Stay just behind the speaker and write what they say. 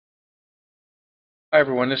Hi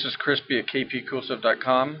everyone, this is Crispy at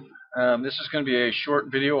kpcoolstuff.com. This is going to be a short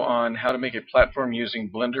video on how to make a platform using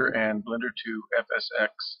Blender and Blender 2 FSX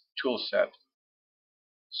toolset.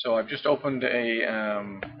 So I've just opened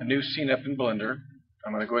a new scene up in Blender.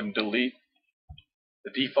 I'm going to go ahead and delete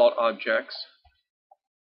the default objects.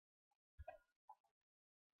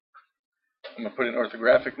 I'm going to put it in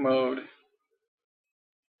orthographic mode.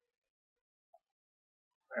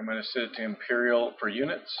 I'm going to set it to imperial for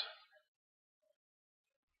units.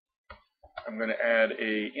 I'm going to add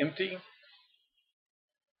a empty.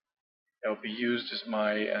 That will be used as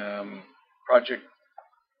my project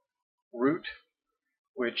root,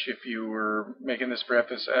 which if you were making this for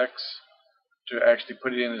FSX, to actually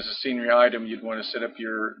put it in as a scenery item, you'd want to set up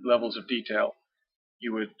your levels of detail.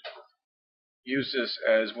 You would use this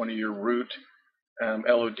as one of your root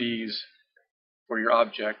LODs for your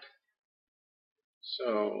object.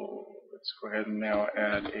 So let's go ahead and now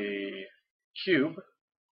add a cube.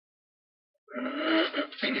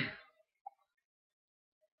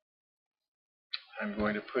 I'm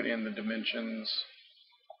going to put in the dimensions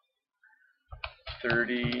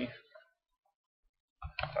 30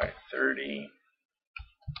 by 30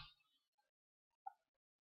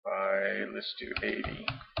 by, let's do 80.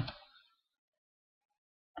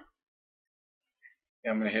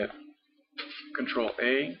 I'm going to hit Control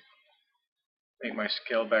A, make my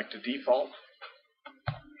scale back to default.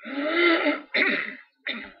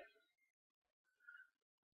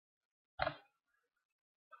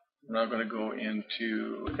 I'm now going to go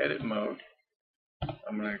into edit mode.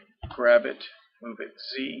 I'm going to grab it, move it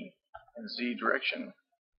Z in Z direction.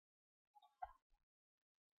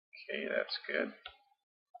 Okay, that's good.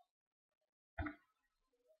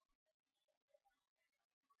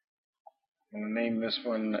 I'm going to name this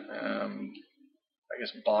one, I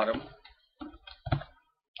guess, bottom.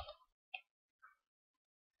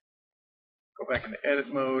 Go back into edit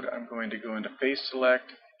mode. I'm going to go into face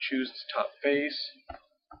select, choose the top face,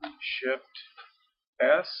 Shift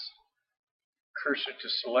S, cursor to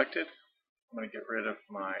selected. I'm going to get rid of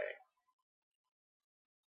my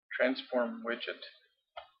transform widget.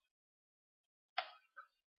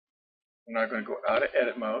 I'm now going to go out of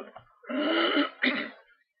edit mode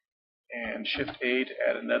and Shift A to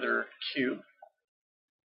add another cube.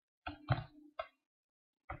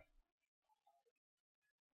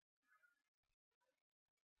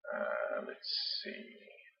 Let's see.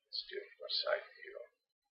 Let's do it from a side view.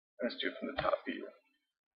 Let's do it from the top view.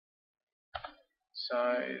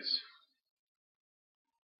 Size.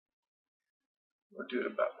 We'll do it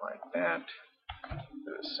about like that.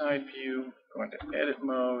 Do a side view. Go into edit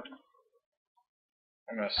mode.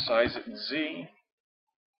 I'm going to size it in Z.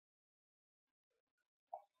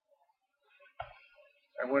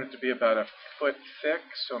 I want it to be about a foot thick,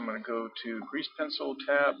 so I'm going to go to Grease Pencil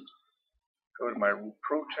tab, go to my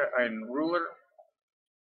ruler,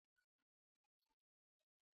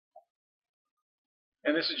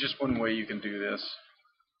 and this is just one way you can do this.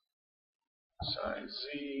 Size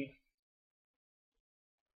Z.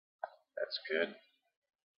 That's good.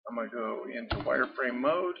 I'm going to go into wireframe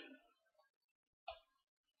mode.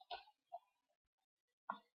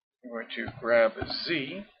 I'm going to grab a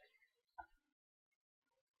Z.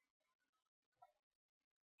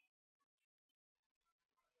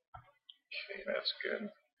 Okay, that's good.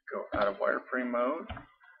 Go out of wireframe mode,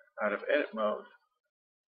 out of edit mode.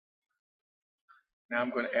 Now I'm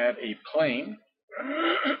going to add a plane.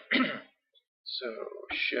 So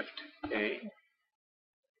Shift A,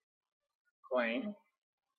 plane,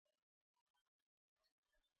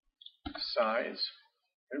 size.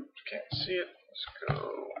 Oops, can't see it. Let's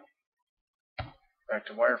go back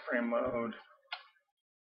to wireframe mode.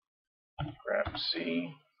 Grab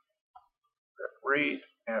C, grab rate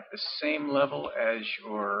at the same level as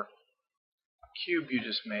your cube you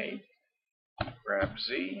just made. Grab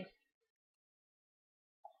Z.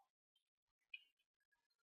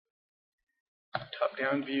 Top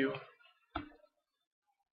down view.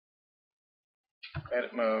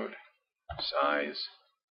 Edit mode. Size.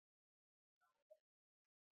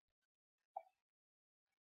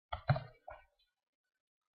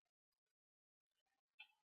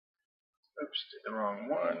 Oops, did the wrong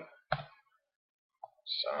one.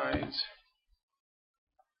 Size.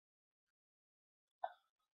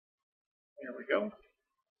 Here we go.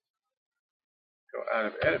 Go out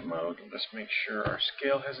of edit mode. Let's make sure our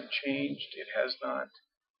scale hasn't changed. It has not.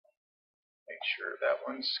 Make sure that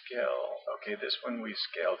one's scale. Okay, this one we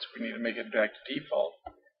scaled, so we need to make it back to default.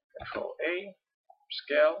 Control A,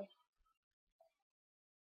 scale,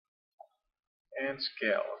 and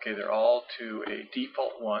scale. Okay, they're all to a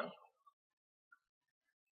default one.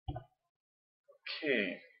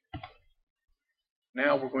 Okay.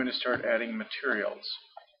 Now we're going to start adding materials.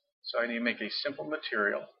 So I need to make a simple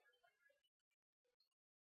material.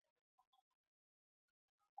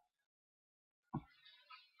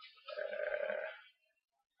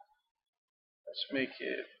 Let's make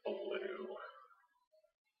it blue.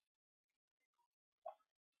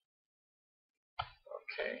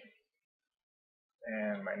 Okay.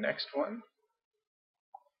 And my next one.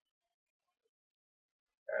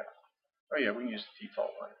 Oh yeah, we can use the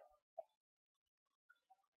default one.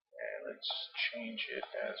 And let's change it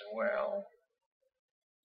as well.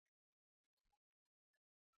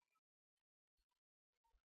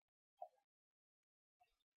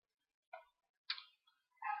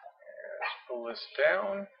 Let's pull this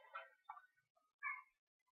down.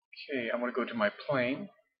 Okay, I'm going to go to my plane.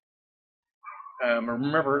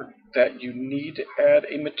 Remember that you need to add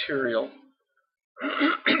a material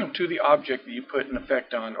to the object that you put an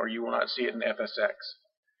effect on, or you will not see it in FSX.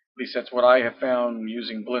 At least that's what I have found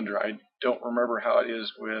using Blender. I don't remember how it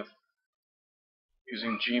is with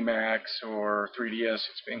using Gmax or 3ds.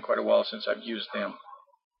 It's been quite a while since I've used them.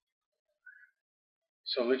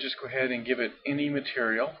 So let's just go ahead and give it any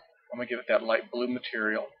material. I'm going to give it that light blue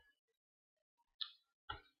material.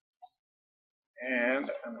 And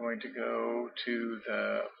I'm going to go to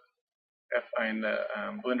the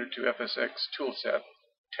Blender to FSX Toolset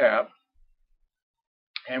tab.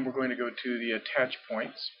 And we're going to go to the attach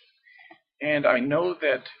points. And I know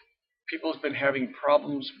that people have been having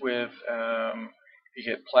problems with you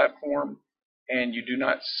hit platform and you do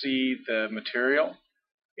not see the material.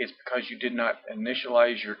 It's because you did not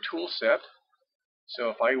initialize your tool set. So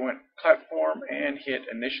if I went platform and hit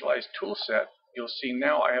initialize tool set, you'll see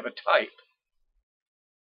now I have a type.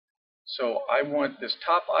 So I want this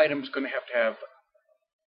top item is going to have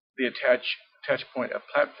the attach point of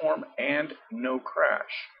platform and no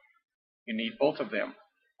crash. You need both of them.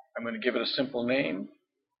 I'm going to give it a simple name,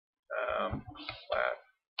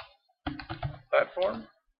 platform.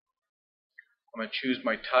 I'm going to choose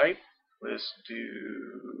my type. Let's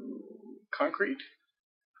do concrete.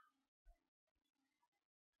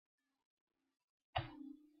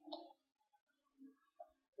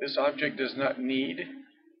 This object does not need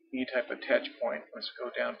any type of attach point. Let's go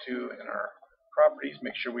down to in our properties,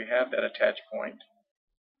 make sure we have that attach point.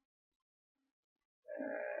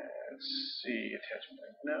 Let's see, attach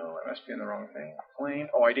point. No, I must be in the wrong thing. Plane.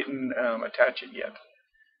 Oh, I didn't attach it yet.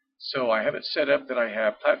 So I have it set up that I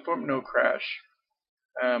have platform, no crash,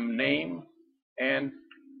 name, and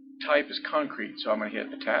type is concrete. So I'm going to hit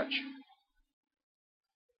attach.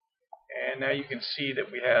 And now you can see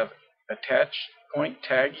that we have attach point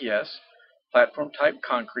tag yes, platform type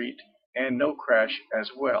concrete, and no crash as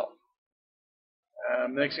well.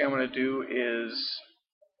 The next thing I'm going to do is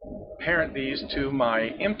parent these to my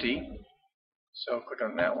empty. So click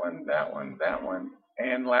on that one, that one, that one,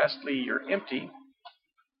 and lastly your empty,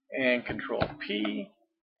 and Control P,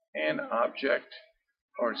 and object,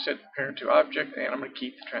 or set parent to object, and I'm going to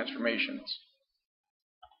keep the transformations.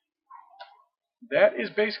 That is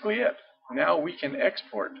basically it. Now we can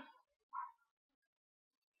export.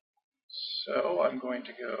 So I'm going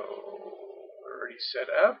to go, we're already set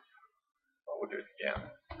up. We'll do it again.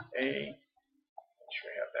 Make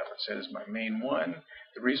sure I have that one set as my main one.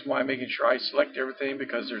 The reason why I'm making sure I select everything,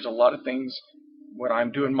 because there's a lot of things when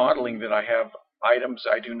I'm doing modeling that I have items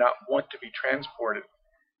I do not want to be transported.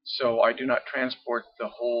 So I do not transport the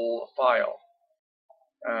whole file.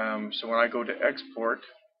 So when I go to export,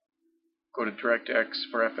 go to DirectX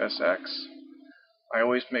for FSX, I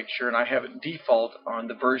always make sure, and I have it default on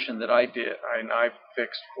the version that I did, and I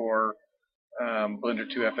fixed for Blender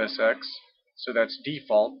 2 FSX. So that's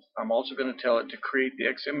default. I'm also going to tell it to create the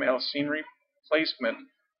XML scenery placement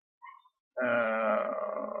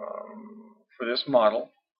for this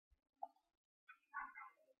model.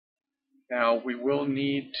 Now we will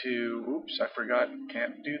need to, oops, I forgot,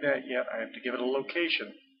 can't do that yet. I have to give it a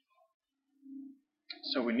location.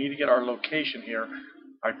 So we need to get our location here.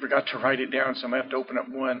 I forgot to write it down, so I'm going to have to open up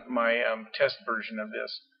my test version of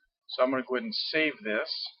this. So I'm going to go ahead and save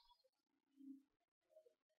this.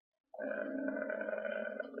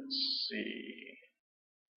 Let's see.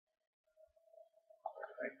 Where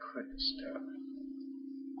did I put stuff?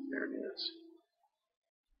 There it is.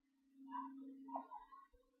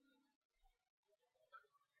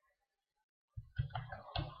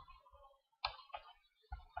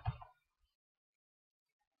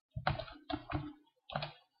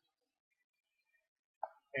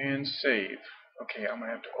 And save. Okay, I'm going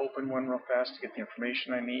to have to open one real fast to get the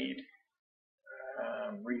information I need.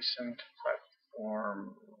 Recent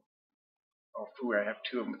platform. Oh, foo, I have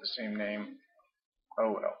two of them with the same name.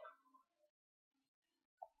 Oh well.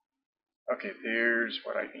 Okay, there's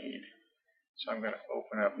what I need. So I'm going to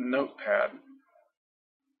open up Notepad,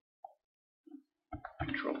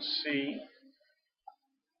 Control C,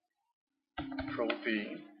 Control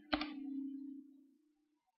V,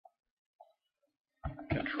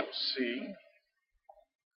 Control C,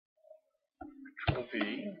 Control V,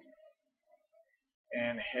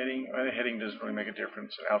 and heading. Well, the heading doesn't really make a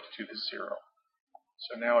difference, and altitude is 0.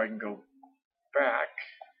 So now I can go back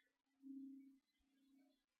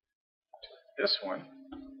to this one.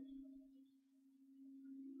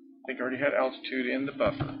 I think I already had altitude in the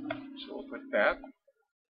buffer, so we'll put that.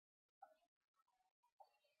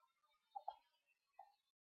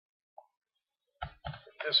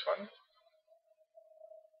 This one.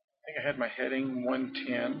 I think I had my heading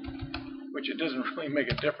 110, which it doesn't really make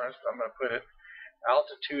a difference, but I'm going to put it.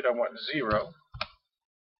 Altitude I want 0.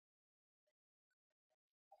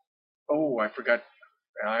 Oh, I forgot.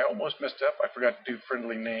 I almost messed up. I forgot to do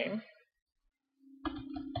friendly name.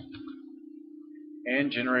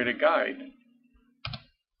 And generate a guide.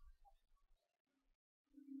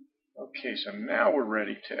 Okay, so now we're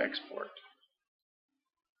ready to export.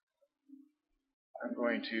 I'm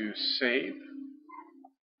going to save,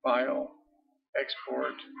 file,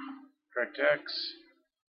 export, DirectX.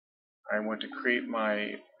 I want to create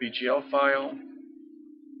my BGL file,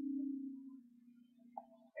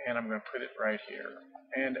 and I'm going to put it right here,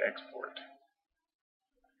 and export.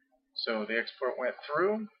 So the export went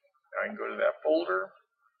through. I can go to that folder.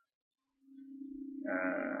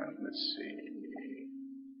 Let's see.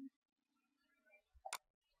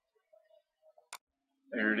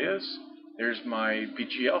 There it is. There's my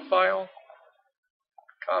BGL file.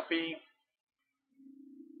 Copy.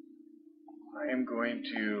 I am going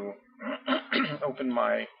to open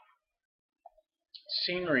my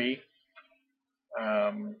scenery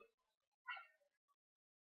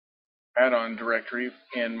add-on directory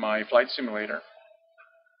in my Flight Simulator.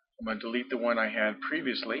 I'm going to delete the one I had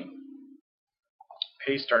previously,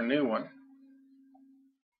 paste our new one,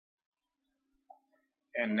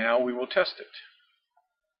 and now we will test it.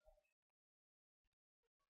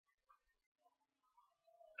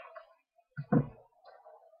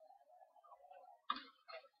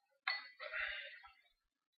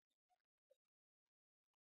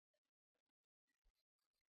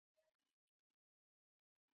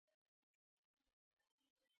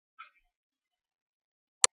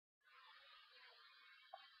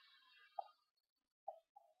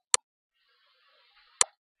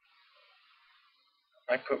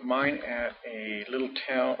 I put mine at a little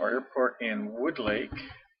town or airport in Woodlake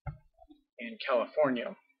in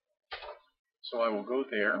California. So I will go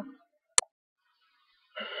there.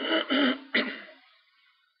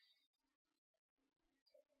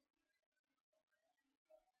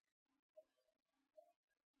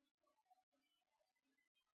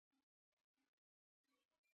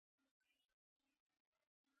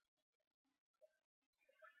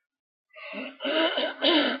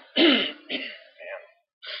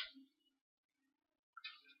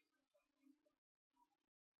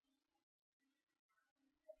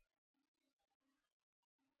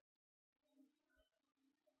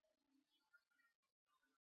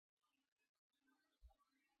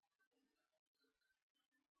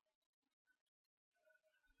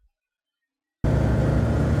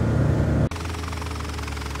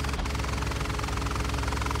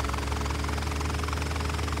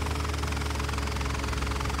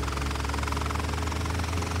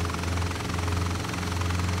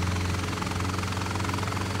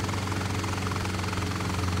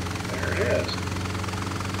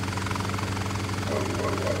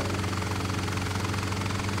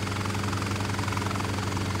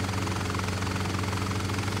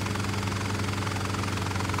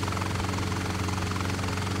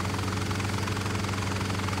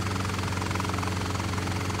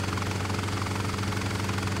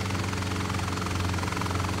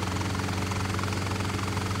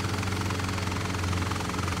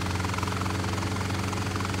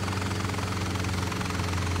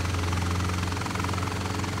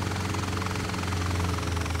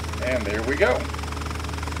 And there we go.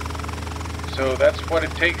 So that's what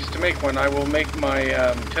it takes to make one. I will make my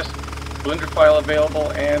test Blender file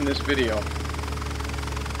available and this video.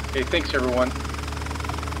 Okay, thanks everyone.